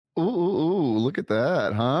Look at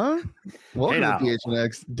that, huh? Hey Welcome to now. the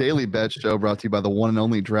PHNX Daily Bet Show, brought to you by the one and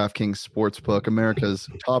only DraftKings Sportsbook, America's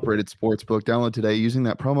top-rated sportsbook. Download today using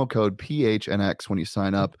that promo code PHNX when you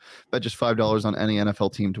sign up. Bet just $5 on any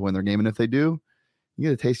NFL team to win their game, and if they do, you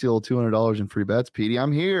get a tasty little $200 in free bets. Petey,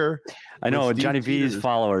 I'm here. I know with Steve Johnny V's Peters.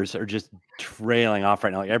 followers are just trailing off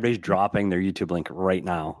right now. Like everybody's dropping their YouTube link right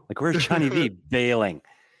now. Like, where's Johnny V bailing?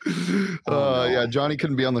 No. Yeah, Johnny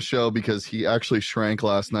couldn't be on the show because he actually shrank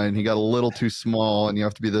last night and he got a little too small, and you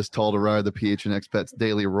have to be this tall to ride the PHNX Bets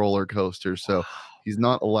daily roller coaster. So he's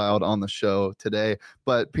not allowed on the show today.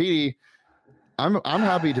 But Petey, I'm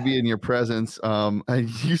happy to be in your presence.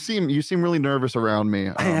 You seem really nervous around me,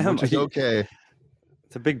 I am. which is okay.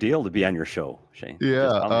 It's a big deal to be on your show, Shane.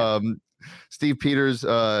 Yeah. Steve Peters,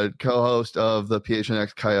 co-host of the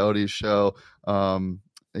PHNX Coyotes show.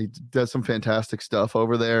 He does some fantastic stuff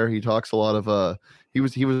over there. He talks a lot of he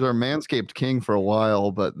was our Manscaped king for a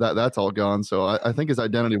while, but that's all gone. So I think his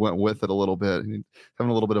identity went with it a little bit. He's having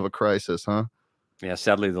a little bit of a crisis, huh? Yeah,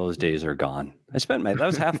 sadly those days are gone. That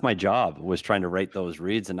was half my job, was trying to write those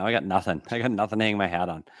reads, and now I got nothing. I got nothing to hang my hat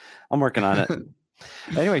on. I'm working on it.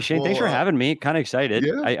 Anyway, Shane, thanks for having me. Kind of excited.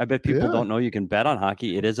 Yeah, I bet people don't know you can bet on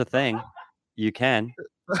hockey. It is a thing. You can.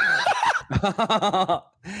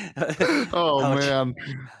 Oh Ouch. man.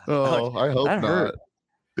 Oh, I hope that not. hurt.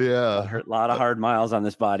 Yeah. Hurt a lot of hard miles on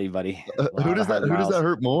this body, buddy. Who does that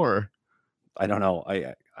hurt more? I don't know.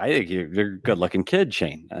 I think you're a good looking kid,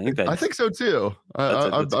 Shane. I think so too.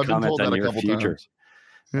 I've been told that a couple times.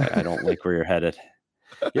 I don't like where you're headed.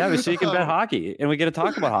 Yeah, so you can bet hockey, and we get to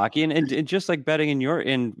talk about hockey, and just like betting in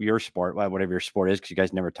your sport, whatever your sport is, because you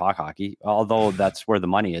guys never talk hockey, although that's where the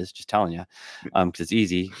money is. Just telling you, because it's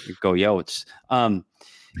easy. You go Yotes.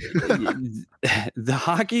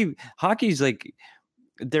 The hockey's like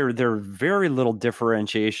there very little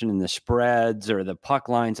differentiation in the spreads or the puck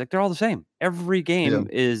lines. Like they're all the same. Every game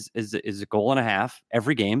is a goal and a half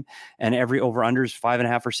every game, and every over under is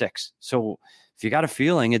 5.5 or 6. So if you got a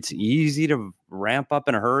feeling, it's easy to ramp up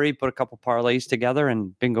in a hurry, put a couple parlays together,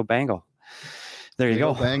 and bingo bango. There you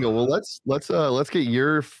go. Bango. Well, let's get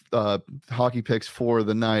your hockey picks for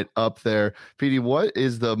the night up there, Petey. What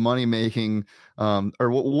is the money making, how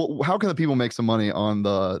can the people make some money on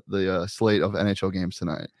the slate of NHL games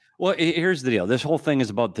tonight? Well, here's the deal. This whole thing is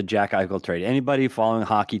about the Jack Eichel trade. Anybody following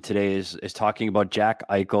hockey today is talking about Jack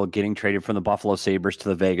Eichel getting traded from the Buffalo Sabres to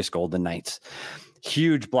the Vegas Golden Knights.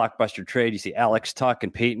 Huge blockbuster trade. You see Alex Tuch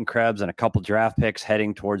and Peyton Krebs and a couple draft picks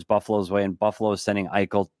heading towards Buffalo's way, and Buffalo is sending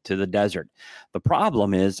Eichel to the desert. The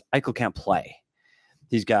problem is Eichel can't play.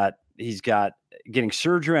 He's got getting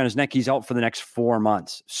surgery on his neck. He's out for the next 4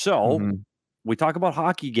 months. So we talk about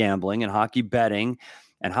hockey gambling and hockey betting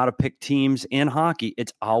and how to pick teams in hockey.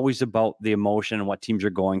 It's always about the emotion and what teams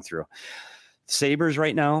are going through. Sabres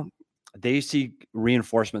right now, they see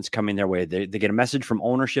reinforcements coming their way. They get a message from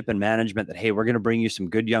ownership and management that, hey, we're going to bring you some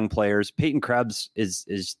good young players. Peyton Krebs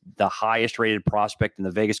is the highest rated prospect in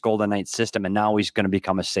the Vegas Golden Knights system, and now he's going to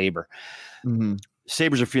become a Sabre.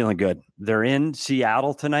 Sabres are feeling good. They're in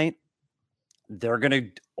Seattle tonight. They're going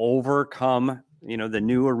to overcome, the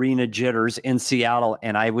new arena jitters in Seattle,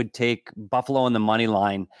 and I would take Buffalo on the money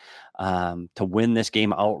line to win this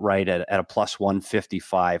game outright at a plus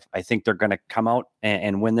 155. I think they're going to come out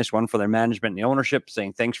and win this one for their management and the ownership,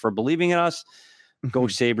 saying thanks for believing in us. Go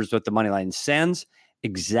Sabres with the money line. Sens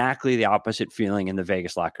exactly the opposite feeling in the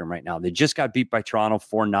Vegas locker room right now. They just got beat by Toronto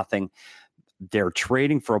 4-0. They're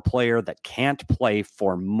trading for a player that can't play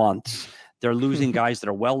for months. They're losing guys that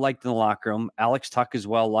are well-liked in the locker room. Alex Tuch is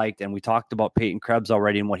well-liked, and we talked about Peyton Krebs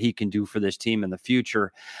already and what he can do for this team in the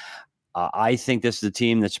future. I think this is a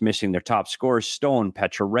team that's missing their top scorers, Stone,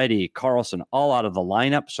 Pacioretty, Carlson, all out of the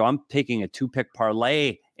lineup. So I'm taking a 2-pick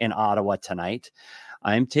parlay in Ottawa tonight.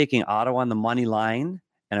 I'm taking Ottawa on the money line,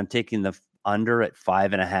 and I'm taking the under at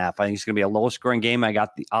 5.5. I think it's going to be a low-scoring game. I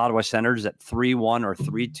got the Ottawa Senators at 3-1 or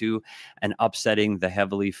 3-2 and upsetting the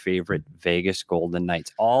heavily favorite Vegas Golden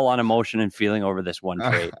Knights. All on emotion and feeling over this one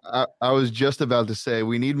trade. I was just about to say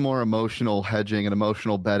we need more emotional hedging and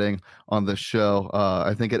emotional betting on this show.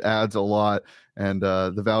 I think it adds a lot, and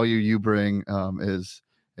the value you bring is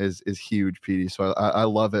huge, Petey. So I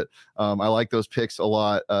love it. I like those picks a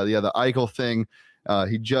lot. The Eichel thing.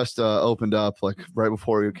 He just opened up like right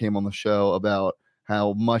before we came on the show about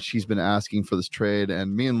how much he's been asking for this trade.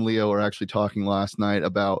 And me and Leo were actually talking last night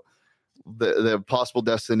about the possible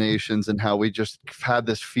destinations and how we just had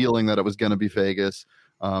this feeling that it was going to be Vegas.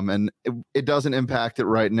 And it doesn't impact it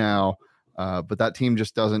right now. But that team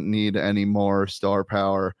just doesn't need any more star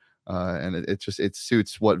power. and it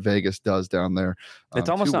suits what Vegas does down there. It's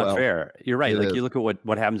almost not fair. You're right. Like you look at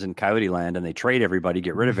what happens in Coyote Land, and they trade everybody,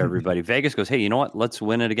 get rid of everybody. Vegas goes, hey, you know what? Let's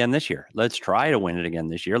win it again this year. Let's try to win it again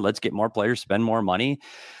this year. Let's get more players, spend more money.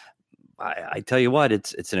 I tell you what,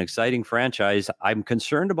 it's an exciting franchise. I'm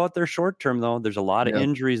concerned about their short term, though. There's a lot of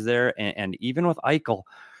injuries there, and even with Eichel,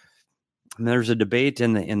 there's a debate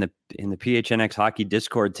in the PHNX hockey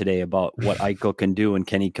Discord today about what Eichel can do and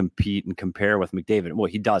can he compete and compare with McDavid. Well,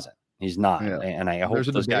 he doesn't. He's not. Yeah. And I hope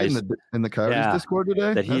those guys in the Coyotes Discord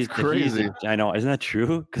today. That's crazy. I know, isn't that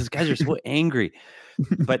true? Because guys are so angry.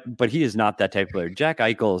 But he is not that type of player. Jack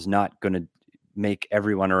Eichel is not going to make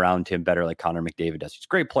everyone around him better like Connor McDavid does. He's a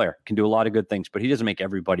great player, can do a lot of good things, but he doesn't make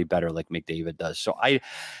everybody better like McDavid does. So I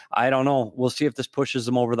don't know. We'll see if this pushes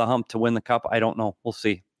him over the hump to win the cup. I don't know. We'll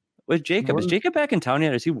see. With Jacob, is Jacob back in town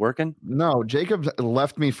yet? Is he working? No, Jacob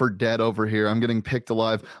left me for dead over here. I'm getting picked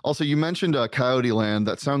alive. Also, you mentioned Coyote Land.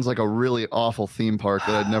 That sounds like a really awful theme park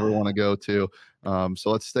that I'd never want to go to. So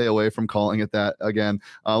let's stay away from calling it that again.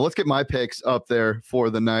 Let's get my picks up there for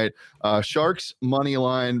the night. Sharks money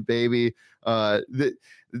line, baby.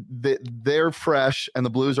 They're fresh, and the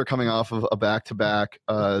Blues are coming off of a back-to-back.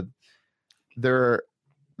 They're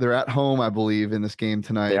at home, I believe, in this game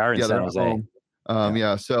tonight. They are in San Jose.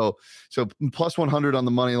 So plus 100 on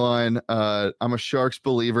the money line. I'm a Sharks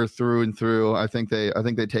believer through and through. I think they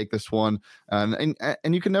take this one, and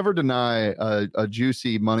you can never deny a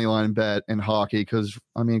juicy money line bet in hockey, because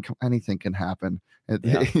I mean anything can happen.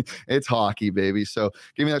 It's hockey, baby. So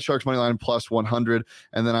give me that Sharks money line plus 100,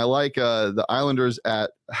 and then I like the Islanders at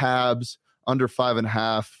Habs under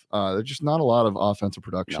 5.5. There's just not a lot of offensive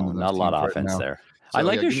production. No, not a lot of offense there. So, I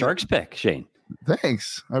like your Sharks pick, Shane.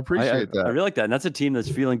 Thanks. I appreciate that. I really like that. And that's a team that's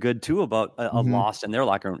feeling good too about a loss in their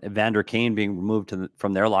locker room. Evander Kane being removed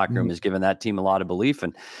from their locker room has given that team a lot of belief.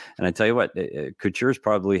 And I tell you what, Couture's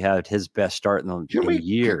probably had his best start in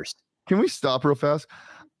years. Can we stop real fast?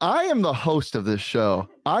 I am the host of this show.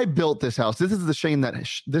 I built this house. This is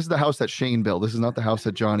the house that Shane built. This is not the house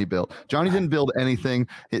that Johnny built. Johnny didn't build anything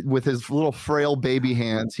with his little frail baby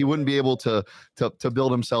hands. He wouldn't be able to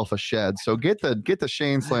build himself a shed. So get the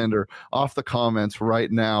Shane slander off the comments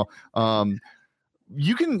right now.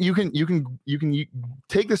 You can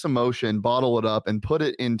take this emotion, bottle it up, and put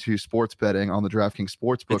it into sports betting on the DraftKings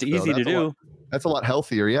Sportsbook. It's easy to do. That's a lot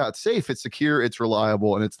healthier. Yeah, it's safe, it's secure, it's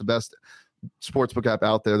reliable, and it's the best sportsbook app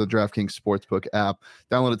out there, the DraftKings Sportsbook app.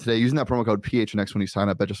 Download it today using that promo code PHNX when you sign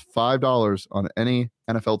up. Bet just $5 on any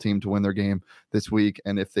NFL team to win their game this week,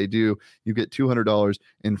 and if they do, you get $200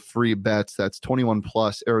 in free bets. That's 21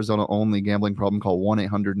 plus, Arizona only. Gambling problem, call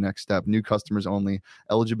 1-800-NEXT-STEP. New customers only.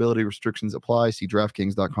 Eligibility restrictions apply. See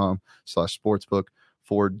DraftKings.com/sportsbook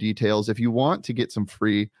for details. If you want to get some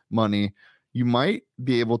free money, you might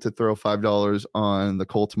be able to throw $5 on the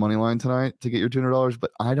Colts money line tonight to get your $200,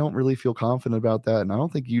 but I don't really feel confident about that, and I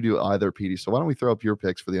don't think you do either, Petey. So why don't we throw up your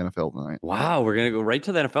picks for the NFL tonight? Wow, we're gonna go right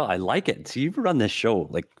to the NFL. I like it. So you've run this show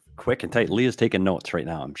like quick and tight. Leah's taking notes right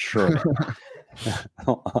now, I'm sure.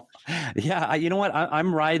 Yeah, you know what?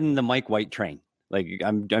 I'm riding the Mike White train. Like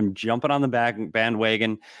I'm jumping on the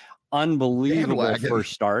bandwagon. Unbelievable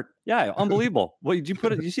first start. Yeah, unbelievable. Well, did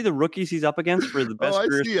you see the rookies he's up against for the best? I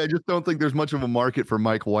see. I just don't think there's much of a market for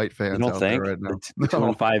Mike White fans. You don't think right now. The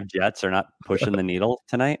 2-5 Jets are not pushing the needle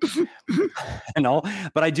tonight? No,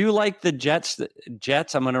 but I do like the Jets.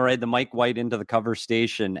 I'm going to ride the Mike White into the cover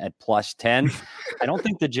station at plus 10. I don't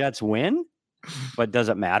think the Jets win, but does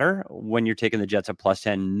it matter when you're taking the Jets at plus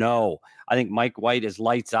 10? No. I think Mike White is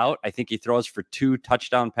lights out. I think he throws for 2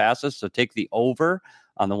 touchdown passes, so take the over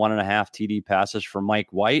on the 1.5 TD passes for Mike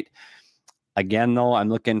White. Again, though, I'm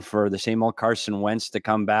looking for the same old Carson Wentz to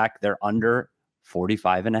come back. They're under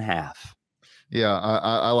 45.5. Yeah,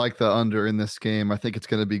 I like the under in this game. I think it's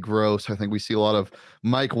going to be gross. I think we see a lot of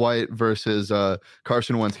Mike White versus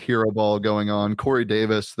Carson Wentz hero ball going on. Corey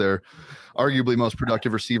Davis, their arguably most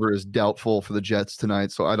productive receiver, is doubtful for the Jets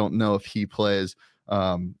tonight, so I don't know if he plays.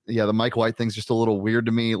 The Mike White thing's just a little weird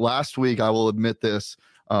to me. Last week, I will admit this,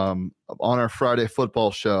 on our Friday football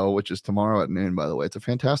show, which is tomorrow at noon, by the way. It's a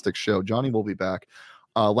fantastic show. Johnny will be back.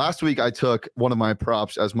 Last week, I took one of my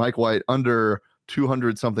props as Mike White under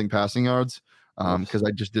 200 something passing yards. because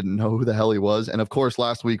I just didn't know who the hell he was. And of course,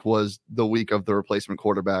 last week was the week of the replacement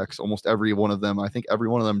quarterbacks. Almost every one of them, I think every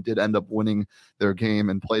one of them did end up winning their game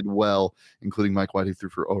and played well, including Mike White, who threw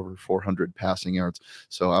for over 400 passing yards.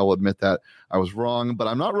 So I will admit that I was wrong, but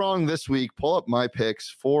I'm not wrong this week. Pull up my picks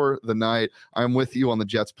for the night. I'm with you on the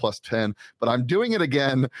Jets plus 10, but I'm doing it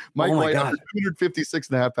again. Mike White,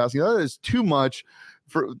 256.5 passing. That is too much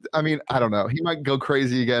I mean, I don't know. He might go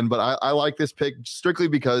crazy again, but I like this pick strictly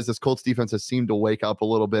because this Colts defense has seemed to wake up a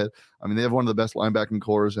little bit. I mean, they have one of the best linebacking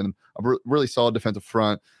cores and a really solid defensive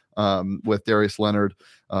front with Darius Leonard,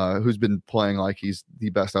 who's been playing like he's the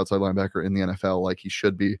best outside linebacker in the NFL, like he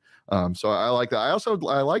should be. So I like that.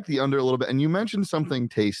 I like the under a little bit. And you mentioned something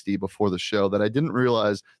tasty before the show that I didn't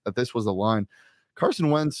realize that this was the line. Carson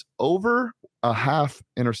Wentz over a half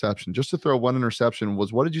interception, just to throw one interception,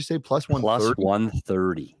 was, what did you say, plus 130? Plus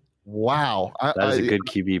 130. Wow. That is a good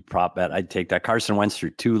QB prop bet. I'd take that. Carson Wentz threw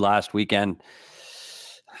 2 last weekend.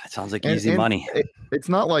 It sounds like easy money. It's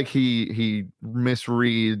not like he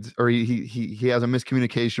misreads or he has a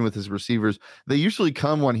miscommunication with his receivers. They usually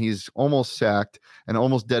come when he's almost sacked and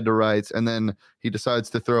almost dead to rights, and then he decides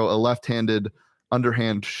to throw a left-handed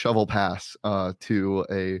underhand shovel pass to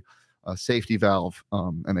a safety valve,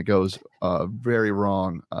 and it goes very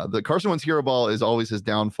wrong. The Carson Wentz hero ball is always his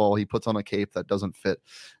downfall. He puts on a cape that doesn't fit,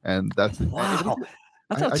 and that's wow.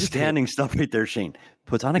 That's outstanding stuff right there, Shane.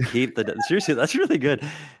 Puts on a cape that seriously, that's really good.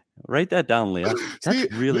 Write that down, Leah.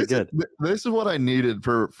 That's really good. This is what I needed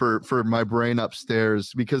for my brain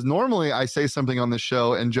upstairs, because normally I say something on the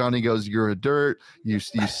show and Johnny goes, "You're a dirt. You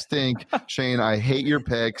stink, Shane. I hate your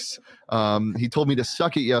picks." He told me to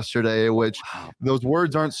suck it yesterday, which those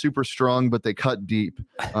words aren't super strong, but they cut deep.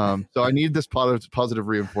 So I need this positive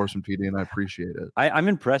reinforcement, PD, and I appreciate it. I'm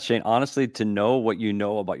impressed, Shane. Honestly, to know what you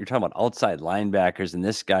know about, you're talking about outside linebackers and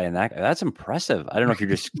this guy and that guy. That's impressive. I don't know if you're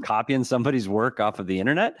just copying somebody's work off of the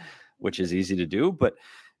internet, which is easy to do, but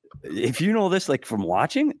if you know this like from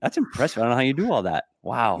watching, that's impressive. I don't know how you do all that.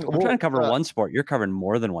 Wow. I'm trying to cover one sport. You're covering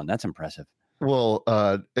more than one. That's impressive. Well,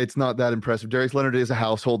 it's not that impressive. Darius Leonard is a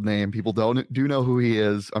household name. People do know who he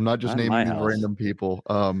is. I'm not just naming these random people.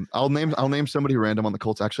 I'll name somebody random on the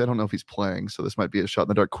Colts. Actually, I don't know if he's playing, so this might be a shot in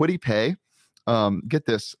the dark. Kwity Paye. Get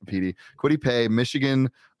this, PD. Kwity Paye, Michigan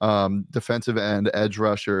defensive end, edge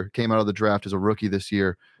rusher, came out of the draft as a rookie this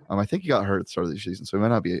year. I think he got hurt at the start of the season, so he might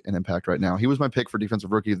not be an impact right now. He was my pick for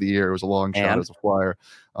defensive rookie of the year. It was a long shot as a flyer.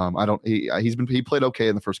 He played okay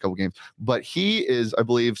in the first couple games, but he is, I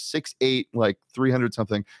believe, 6'8", like 300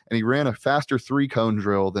 something, and he ran a faster 3-cone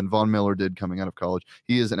drill than Von Miller did coming out of college.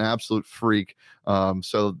 He is an absolute freak.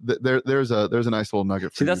 So there's a nice little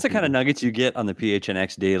nugget. See, that's the kind of nuggets you get on the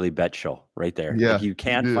PHNX Daily Bet Show right there. Yeah, like you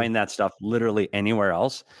can't find that stuff literally anywhere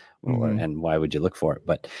else. Mm-hmm. And why would you look for it?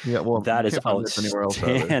 But that is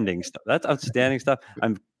outstanding stuff. That's outstanding stuff.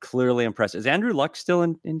 I'm clearly impressed. Is Andrew Luck still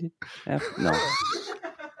in India?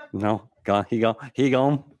 No, gone. He gone.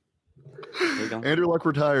 Andrew Luck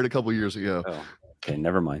retired a couple years ago. Oh, okay,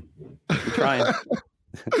 never mind. I'm trying.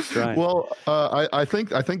 Well, I think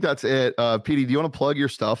that's it. PD, do you want to plug your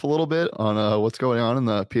stuff a little bit on what's going on in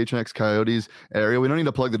the PHNX Coyotes area? We don't need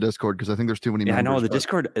to plug the Discord because I think there's too many. Yeah, I know the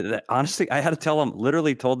Discord. Honestly, I had to tell them.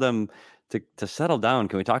 Literally, told them to settle down.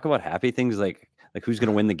 Can we talk about happy things like who's going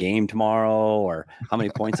to win the game tomorrow or how many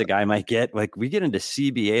points a guy might get? Like we get into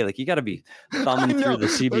CBA. Like you got to be thumbing through the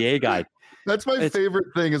CBA guide. That's my favorite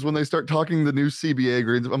thing is when they start talking the new CBA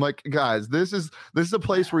greens. I'm like, guys, this is a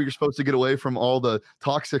place where you're supposed to get away from all the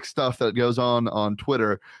toxic stuff that goes on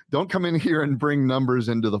Twitter. Don't come in here and bring numbers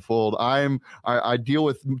into the fold. I deal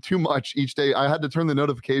with too much each day. I had to turn the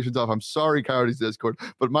notifications off. I'm sorry, Coyotes Discord,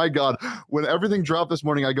 but my God, when everything dropped this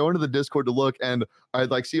morning, I go into the Discord to look and I'd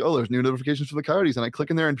like see, there's new notifications for the Coyotes, and I click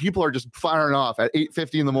in there and people are just firing off at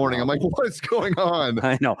 8:50 in the morning. I'm like, what's going on?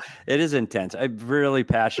 I know it is intense. I'm really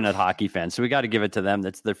passionate hockey fan. So we got to give it to them.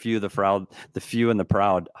 That's the few and the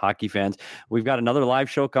proud hockey fans. We've got another live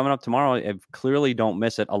show coming up tomorrow. Clearly don't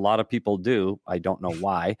miss it. A lot of people do. I don't know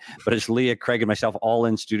why, but it's Leah, Craig, and myself all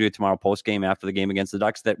in studio tomorrow post game after the game against the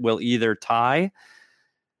Ducks that will either tie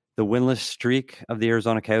the winless streak of the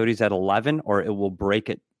Arizona Coyotes at 11 or it will break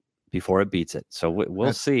it before it beats it. So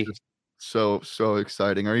we'll see. So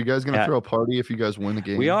exciting. Are you guys going to throw a party if you guys win the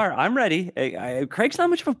game? We are. I'm ready. Craig's not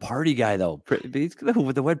much of a party guy, though. He's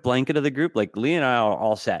with the wet blanket of the group. Like, Lee and I are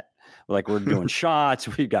all set. We're doing shots.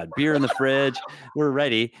 We've got beer in the fridge. We're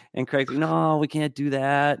ready. And Craig's like, no, we can't do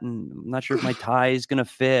that. And I'm not sure if my tie is going to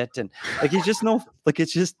fit. And, he's just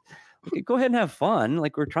it's just, go ahead and have fun.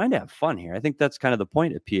 We're trying to have fun here. I think that's kind of the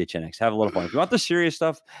point of PHNX. Have a little fun. If you want the serious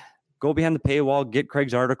stuff, go behind the paywall, get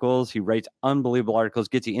Craig's articles. He writes unbelievable articles,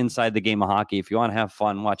 gets you inside the game of hockey. If you want to have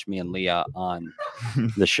fun, watch me and Leah on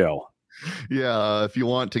the show. Yeah, if you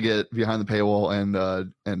want to get behind the paywall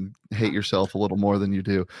and hate yourself a little more than you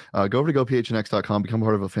do, go over to gophnx.com, become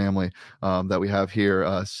part of a family that we have here.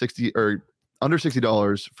 Under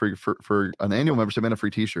 $60 for an annual membership and a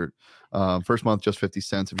free T-shirt. First month just 50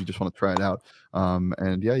 cents if you just want to try it out.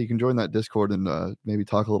 And yeah, you can join that Discord and maybe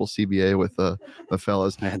talk a little CBA with the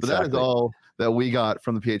fellas. But that that we got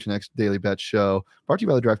from the PHNX Daily Bet Show, brought to you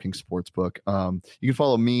by the DraftKings Sportsbook. You can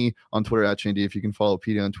follow me on Twitter at Shane D. If you can follow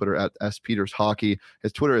Petey on Twitter at SPetersHockey.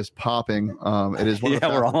 His Twitter is popping. It is one of the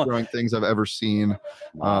fastest growing things I've ever seen.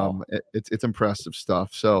 Wow. It's impressive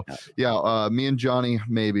stuff. So yeah, me and Johnny,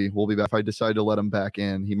 maybe we'll be back. If I decide to let him back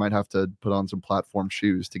in, he might have to put on some platform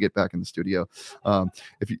shoes to get back in the studio.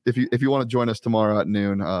 If you want to join us tomorrow at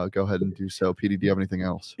noon, go ahead and do so. Petey, do you have anything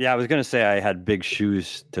else? Yeah, I was going to say I had big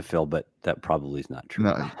shoes to fill, but that probably is not true.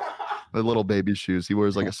 No, the little baby shoes. He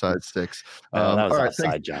wears like a size 6. That was all right,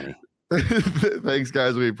 outside, Johnny. Thanks,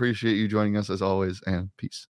 guys. We appreciate you joining us as always, and peace.